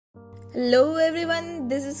Hello everyone,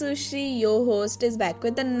 this is Sushri, your host is back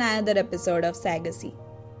with another episode of Sagacy.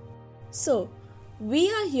 So,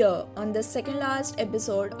 we are here on the second last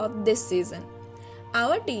episode of this season.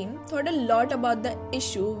 Our team thought a lot about the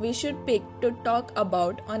issue we should pick to talk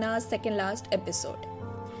about on our second last episode.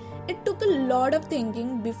 It took a lot of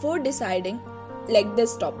thinking before deciding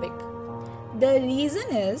this topic. The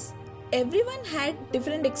reason is everyone had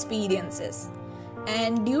different experiences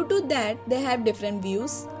and due to that they have different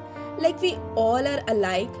views. We all are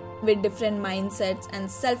alike with different mindsets and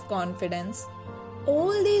self-confidence.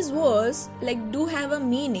 All these words do have a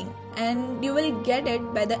meaning and you will get it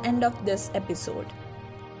by the end of this episode.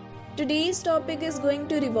 Today's topic is going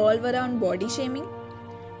to revolve around body shaming.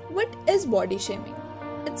 What is body shaming?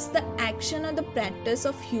 It's the action or the practice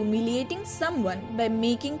of humiliating someone by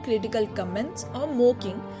making critical comments or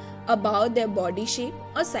mocking about their body shape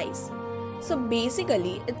or size. So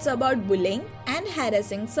basically, it's about bullying and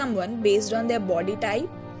harassing someone based on their body type,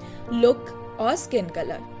 look or skin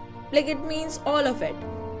color. It means all of it.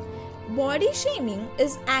 Body shaming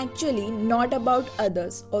is actually not about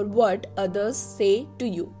others or what others say to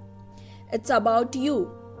you. It's about you.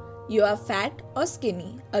 You are fat or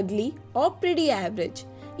skinny, ugly or pretty average.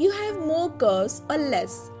 You have more curves or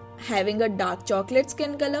less, having a dark chocolate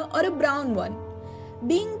skin color or a brown one,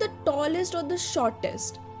 being the tallest or the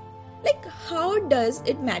shortest. How does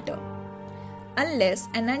it matter? Unless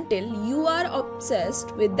and until you are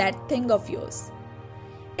obsessed with that thing of yours.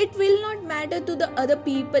 It will not matter to the other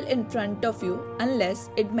people in front of you unless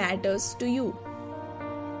it matters to you.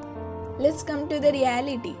 Let's come to the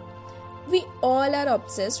reality. We all are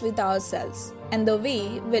obsessed with ourselves and the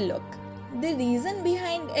way we look. The reason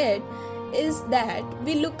behind it is that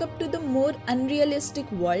we look up to the more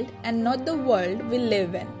unrealistic world and not the world we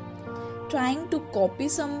live in. Trying to copy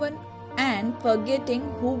someone and forgetting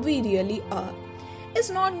who we really are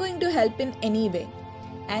is not going to help in any way.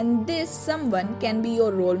 And this someone can be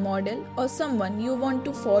your role model or someone you want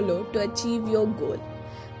to follow to achieve your goal.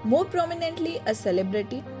 More prominently, a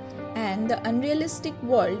celebrity. And the unrealistic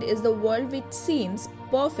world is the world which seems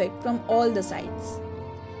perfect from all the sides.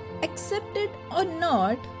 Accept it or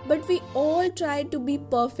not, but we all try to be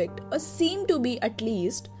perfect or seem to be at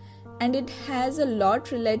least, and it has a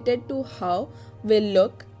lot related to how we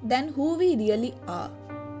look than who we really are.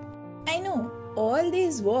 I know all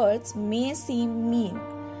these words may seem mean,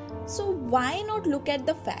 so why not look at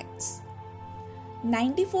the facts?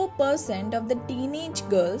 94% of the teenage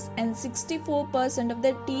girls and 64% of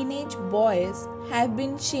the teenage boys have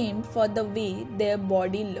been shamed for the way their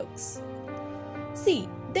body looks. See,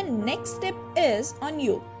 the next step is on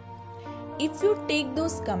you. If you take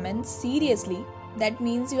those comments seriously, that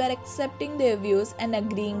means you are accepting their views and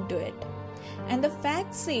agreeing to it. And the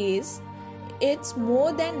fact says it's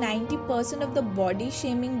more than 90% of the body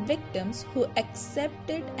shaming victims who accept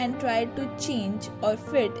it and try to change or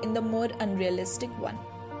fit in the more unrealistic one.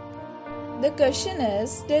 The question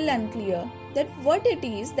is still unclear that what it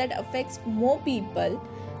is that affects more people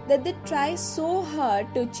that they try so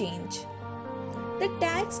hard to change. The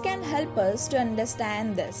tags can help us to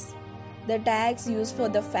understand this. The tags used for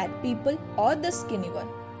the fat people or the skinny one.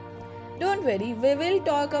 Don't worry, we will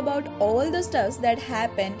talk about all the stuffs that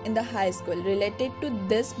happen in the high school related to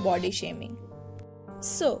this body shaming.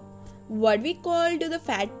 So, what we call to the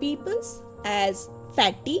fat peoples as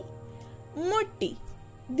fatty, motti.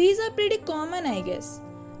 These are pretty common, I guess.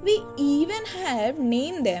 We even have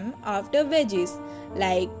named them after veggies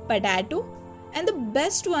like potato, and the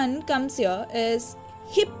best one comes here is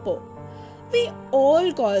hippo. We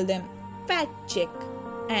all call them fat chick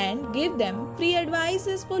and give them free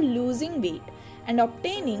advices for losing weight and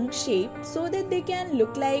obtaining shape so that they can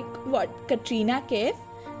look like Katrina Kaif,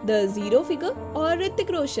 the zero figure, or Hrithik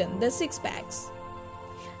Roshan, the six packs.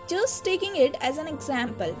 Just taking it as an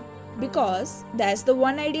example because that's the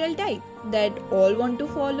one ideal type that all want to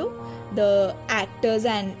follow, the actors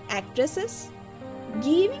and actresses.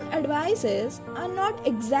 Giving advices are not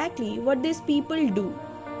exactly what these people do.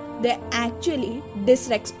 They actually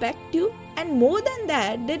disrespect you, and more than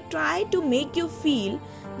that, they try to make you feel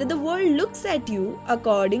that the world looks at you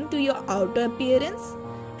according to your outer appearance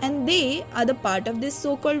and they are the part of this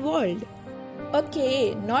so-called world.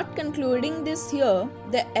 Okay, not concluding this here,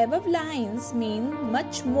 the above lines mean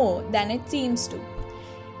much more than it seems to.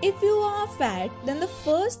 If you are fat, then the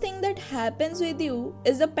first thing that happens with you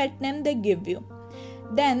is the pet name they give you.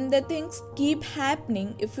 Then the things keep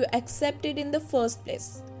happening if you accept it in the first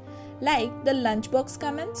place. Like the lunchbox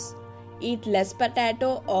comments, eat less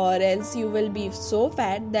potato or else you will be so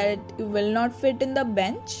fat that you will not fit in the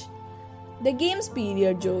bench. The games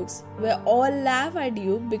period jokes, where all laugh at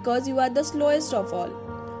you because you are the slowest of all.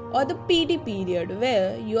 or the PT period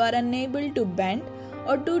where you are unable to bend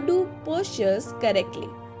or to do postures correctly.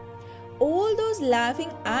 All those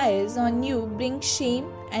laughing eyes on you bring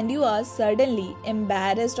shame and you are suddenly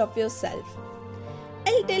embarrassed of yourself.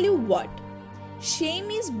 I'll tell you what, shame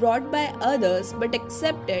is brought by others but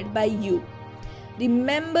accepted by you.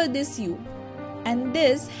 Remember this, you. And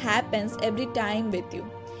this happens every time with you.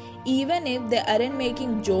 Even if they aren't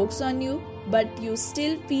making jokes on you, but you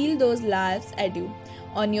still feel those laughs at you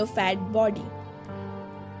on your fat body.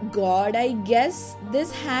 God, I guess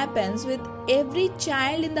this happens with every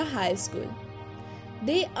child in the high school.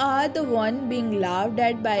 They are the one being laughed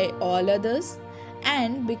at by all others,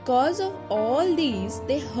 and because of all these,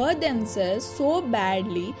 they hurt themselves so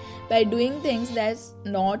badly by doing things that's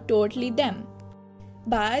not totally them.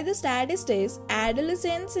 By the statistics,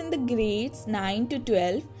 adolescents in the grades 9 to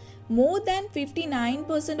 12, more than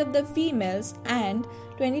 59% of the females and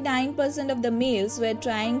 29% of the males were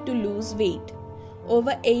trying to lose weight.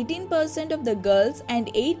 Over 18% of the girls and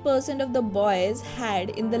 8% of the boys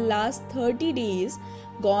had in the last 30 days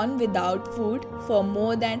gone without food for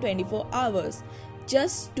more than 24 hours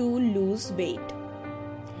just to lose weight.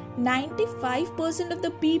 95% of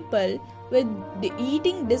the people with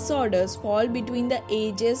eating disorders fall between the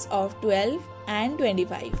ages of 12 and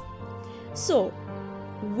 25. So,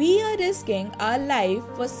 we are risking our life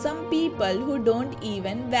for some people who don't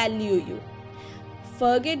even value you,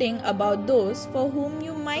 forgetting about those for whom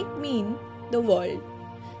you might mean the world,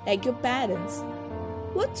 like your parents.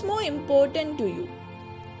 What's more important to you?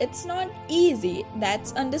 It's not easy,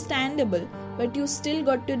 that's understandable, but you still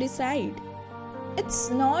got to decide. It's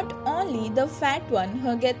not only the fat one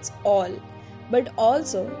who gets all, but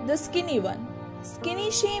also the skinny one. Skinny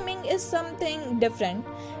shaming is something different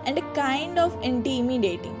and a kind of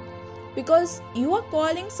intimidating, because you are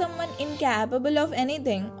calling someone incapable of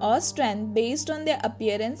anything or strength based on their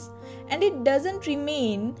appearance, and it doesn't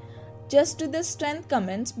remain just to the strength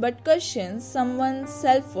comments but questions someone's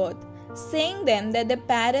self-worth, saying them that their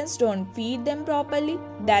parents don't feed them properly,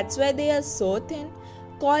 that's why they are so thin,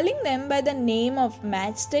 calling them by the name of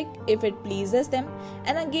matchstick if it pleases them,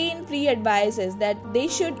 and again free advices that they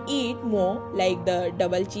should eat more, like the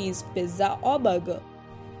double cheese pizza or burger.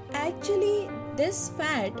 Actually, this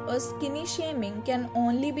fat or skinny shaming can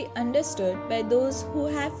only be understood by those who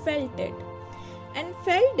have felt it. And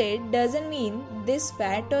felt it doesn't mean this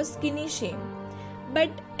fat or skinny shame, but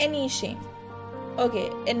any shame.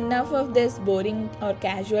 Okay, enough of this boring or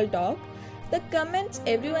casual talk. The comments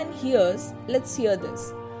everyone hears, let's hear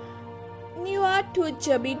this. You are too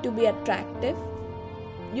chubby to be attractive.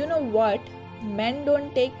 You know what? Men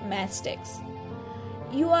don't take matchsticks.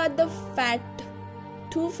 You are too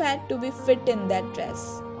fat to be fit in that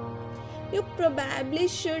dress. You probably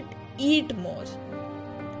should eat more.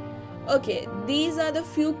 Okay, these are the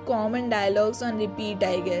few common dialogues on repeat,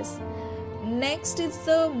 I guess. Next is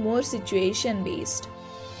the more situation based.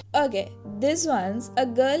 Okay, this once a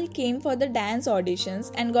girl came for the dance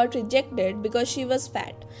auditions and got rejected because she was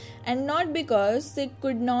fat and not because she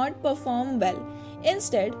could not perform well.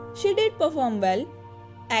 Instead, she did perform well,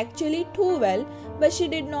 actually too well, but she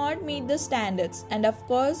did not meet the standards, and of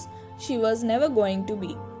course, she was never going to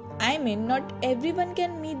be. I mean, not everyone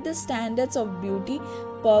can meet the standards of beauty,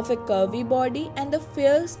 perfect curvy body, and the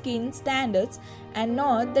fair skin standards, and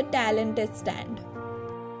not the talented stand.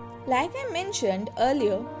 Like I mentioned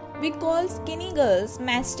earlier, we call skinny girls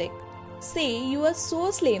matchstick. Say you are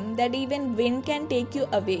so slim that even wind can take you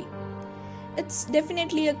away. It's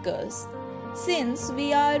definitely a curse. Since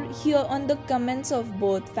we are here on the comments of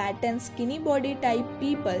both fat and skinny body type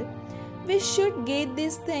people, we should get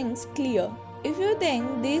these things clear. If you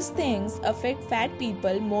think these things affect fat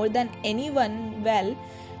people more than anyone, well,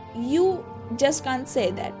 you just can't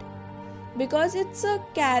say that. Because it's a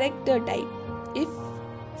character type. If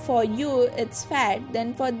for you it's fat,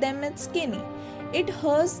 then for them it's skinny. It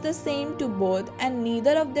hurts the same to both, and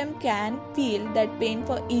neither of them can feel that pain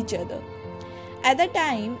for each other. At the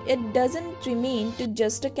time, it doesn't remain to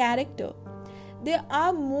just a character. There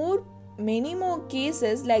are many more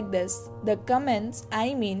cases like this. The comments,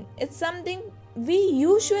 it's something we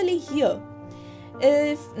usually hear.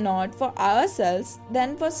 If not for ourselves,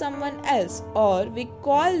 then for someone else, or we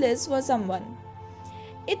call this for someone.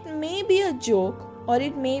 It may be a joke or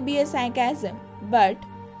it may be a sarcasm, but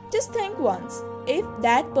just think once, if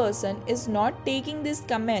that person is not taking these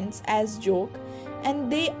comments as joke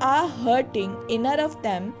and they are hurting inner of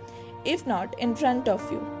them, if not in front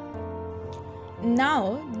of you.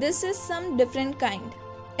 Now, this is some different kind.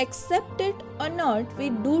 Accept it or not, we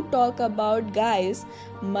do talk about guys,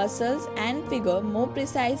 muscles and figure, more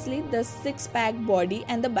precisely the six-pack body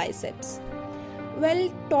and the biceps. Well,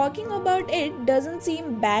 talking about it doesn't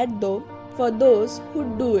seem bad though for those who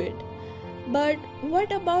do it. But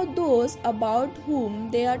what about those about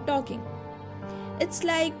whom they are talking? It's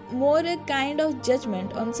like more a kind of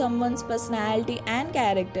judgment on someone's personality and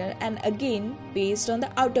character, and again based on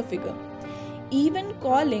the outer figure. Even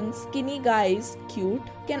calling skinny guys cute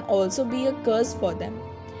can also be a curse for them.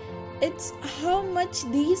 It's how much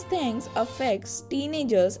these things affects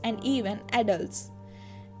teenagers and even adults.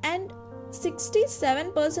 And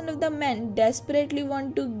 67% of the men desperately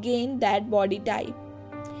want to gain that body type.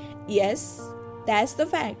 Yes, that's the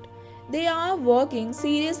fact. They are working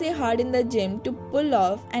seriously hard in the gym to pull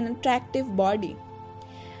off an attractive body.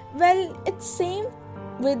 Well, it's same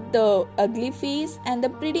with the ugly face and the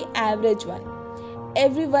pretty average one.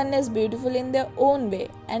 Everyone is beautiful in their own way,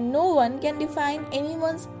 and no one can define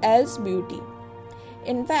anyone's else's beauty.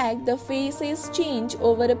 In fact, the faces change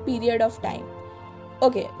over a period of time.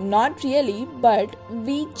 Okay, not really, but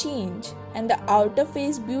we change, and the outer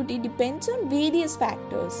face beauty depends on various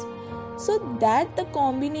factors, so that the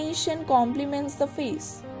combination complements the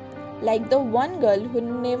face. Like the one girl who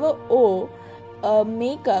never wore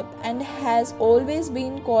makeup and has always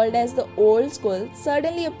been called as the old school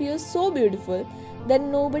suddenly appears so beautiful that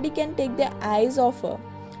nobody can take their eyes off her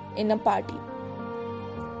in a party.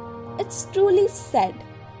 It's truly sad.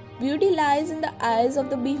 Beauty lies in the eyes of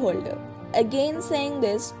the beholder. Again, saying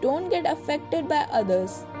this, don't get affected by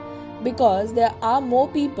others, because there are more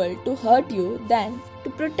people to hurt you than to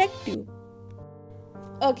protect you.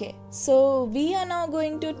 Okay, so we are now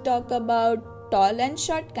going to talk about tall and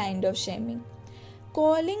short kind of shaming.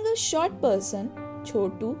 Calling a short person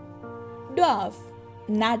chotu, dwarf,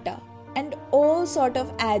 nata, and all sort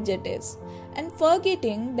of adjectives, and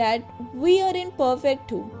forgetting that we are imperfect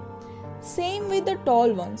too. Same with the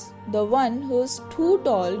tall ones. The one who's too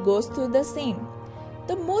tall goes through the same.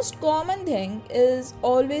 The most common thing is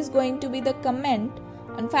always going to be the comment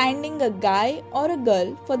on finding a guy or a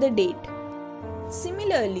girl for the date.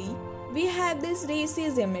 Similarly, we have this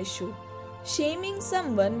racism issue, shaming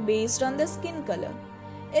someone based on the skin color.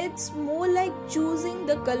 It's more like choosing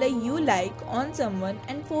the color you like on someone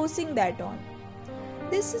and forcing that on.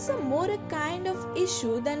 This is a kind of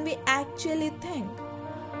issue than we actually think.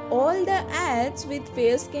 All the ads with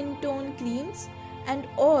fair skin tone creams and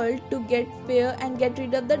all to get fair and get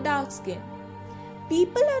rid of the dark skin.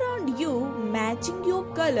 People around you matching your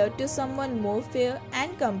color to someone more fair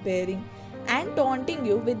and comparing and taunting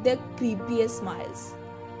you with their creepiest smiles.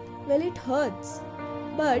 Well, it hurts.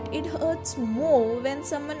 But it hurts more when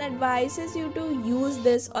someone advises you to use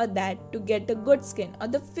this or that to get a good skin or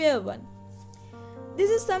the fair one.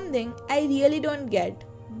 This is something I really don't get.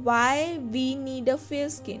 Why we need a fair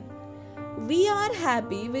skin? We are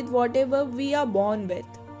happy with whatever we are born with.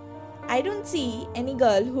 I don't see any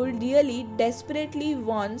girl who really desperately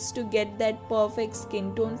wants to get that perfect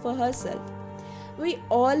skin tone for herself. We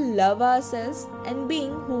all love ourselves and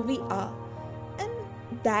being who we are. And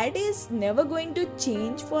that is never going to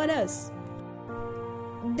change for us.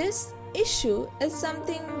 This issue is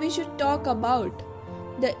something we should talk about.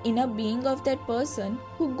 The inner being of that person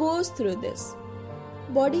who goes through this.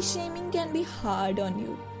 Body shaming can be hard on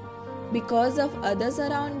you because of others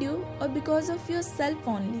around you or because of yourself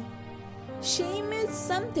only. Shame is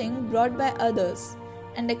something brought by others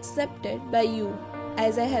and accepted by you,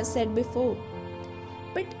 as I have said before.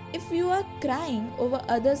 But if you are crying over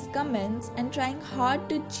others' comments and trying hard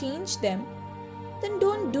to change them, then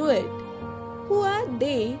don't do it. Who are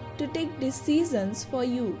they to take decisions for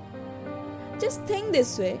you? Just think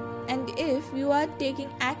this way, and if you are taking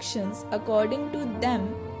actions according to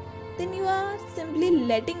them, then you are simply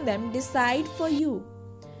letting them decide for you.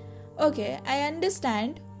 Okay, I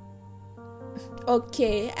understand.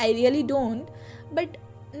 Okay, I really don't. But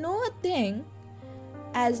know a thing,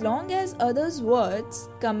 as long as others' words,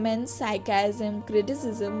 comments, sarcasm,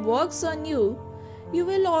 criticism works on you, you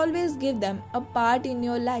will always give them a part in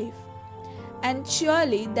your life. And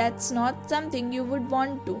surely that's not something you would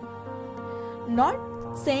want to. Not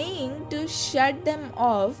saying to shut them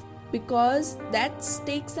off, because that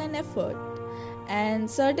takes an effort and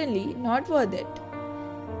certainly not worth it.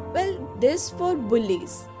 Well, this for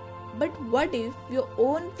bullies. But what if your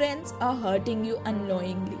own friends are hurting you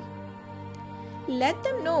unknowingly? Let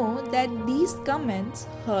them know that these comments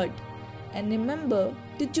hurt, and remember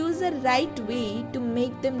to choose the right way to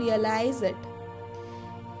make them realize it.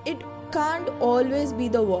 It can't always be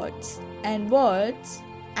the words, and words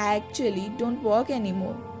actually don't work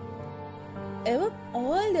anymore. Above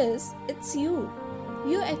all this, it's you.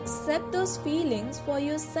 You accept those feelings for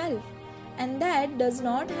yourself, and that does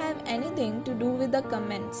not have anything to do with the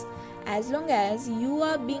comments, As long as you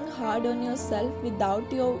are being hard on yourself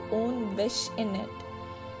without your own wish in it,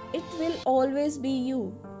 it will always be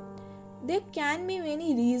you. There can be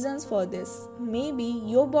many reasons for this. Maybe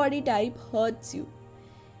your body type hurts you.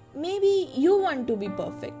 Maybe you want to be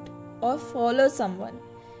perfect or follow someone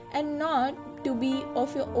and not to be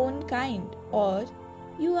of your own kind, or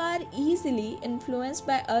you are easily influenced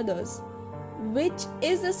by others, which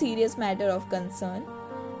is a serious matter of concern.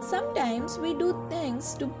 Sometimes we do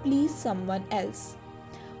things to please someone else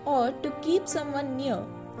or to keep someone near,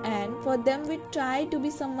 and for them we try to be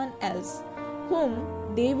someone else whom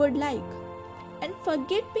they would like and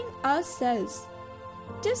forget being ourselves.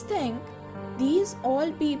 Just think, these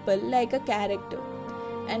all people like a character,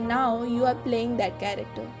 and now you are playing that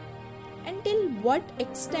character. Until what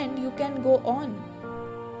extent you can go on?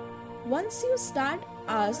 Once you start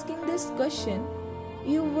asking this question,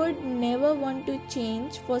 you would never want to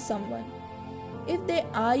change for someone. If they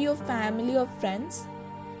are your family or friends,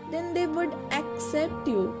 then they would accept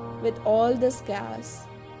you with all the scars.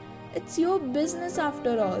 It's your business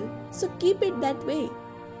after all, so keep it that way.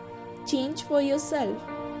 Change for yourself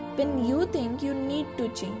when you think you need to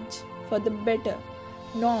change for the better,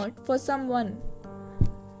 not for someone.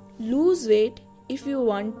 Lose weight if you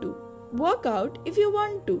want to. Work out if you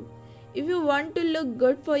want to. If you want to look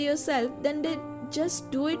good for yourself, then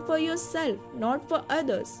just do it for yourself, not for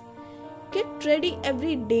others. Get ready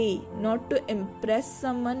every day, not to impress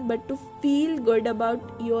someone but to feel good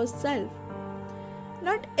about yourself.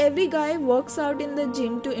 Not every guy works out in the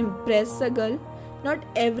gym to impress a girl. Not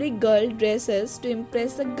every girl dresses to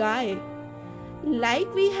impress a guy.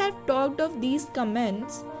 Like we have talked of these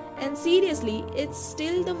comments, and seriously, it's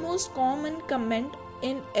still the most common comment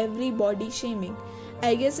in every body shaming.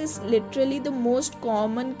 I guess it's literally the most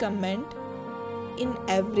common comment in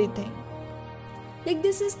everything. Like,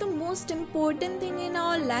 this is the most important thing in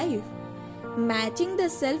our life. Matching the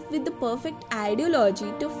self with the perfect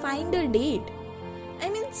ideology to find a date. I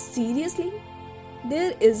mean, seriously,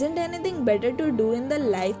 there isn't anything better to do in the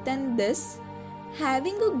life than this.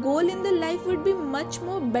 Having a goal in the life would be much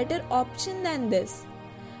more better option than this.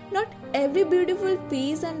 Not every beautiful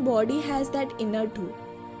face and body has that inner too.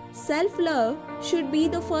 Self-love should be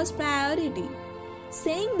the first priority.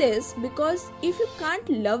 Saying this because if you can't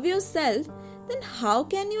love yourself, then how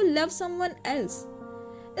can you love someone else?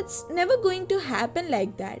 It's never going to happen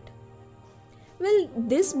like that. Well,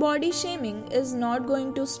 this body shaming is not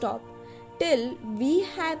going to stop till we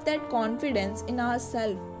have that confidence in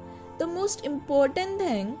ourselves. The most important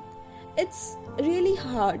thing, it's really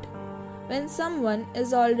hard when someone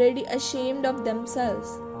is already ashamed of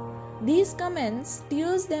themselves. These comments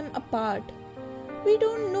tears them apart. We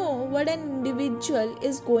don't know what an individual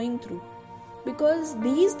is going through, because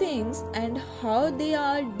these things and how they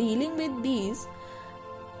are dealing with these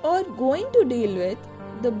or going to deal with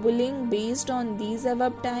the bullying based on these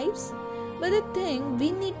above types. But the thing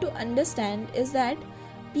we need to understand is that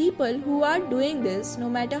people who are doing this, no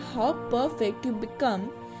matter how perfect you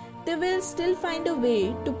become, they will still find a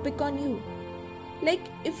way to pick on you. Like,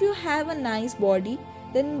 if you have a nice body,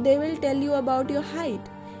 then they will tell you about your height.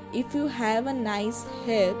 If you have a nice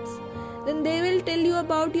hips, then they will tell you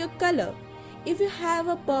about your color. If you have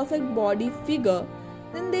a perfect body figure,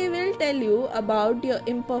 then they will tell you about your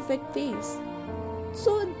imperfect face.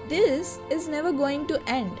 So this is never going to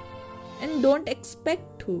end, and don't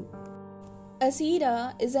expect to.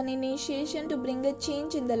 AASIRA is an initiation to bring a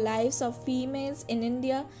change in the lives of females in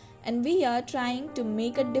India, and we are trying to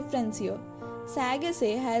make a difference here.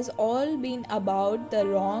 Sagase has all been about the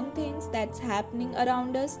wrong things that's happening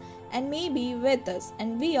around us and maybe with us,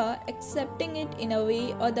 and we are accepting it in a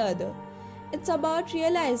way or the other. It's about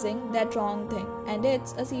realizing that wrong thing, and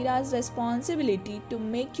it's AASIRA's responsibility to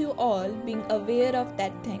make you all being aware of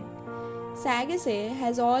that thing. Sagase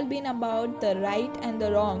has all been about the right and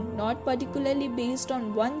the wrong, not particularly based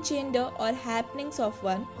on one gender or happenings of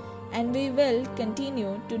one, and we will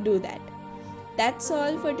continue to do that. That's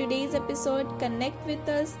all for today's episode. Connect with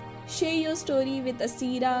us, share your story with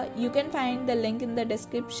AASIRA. You can find the link in the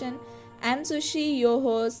description. I'm Sushi, your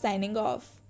host, signing off.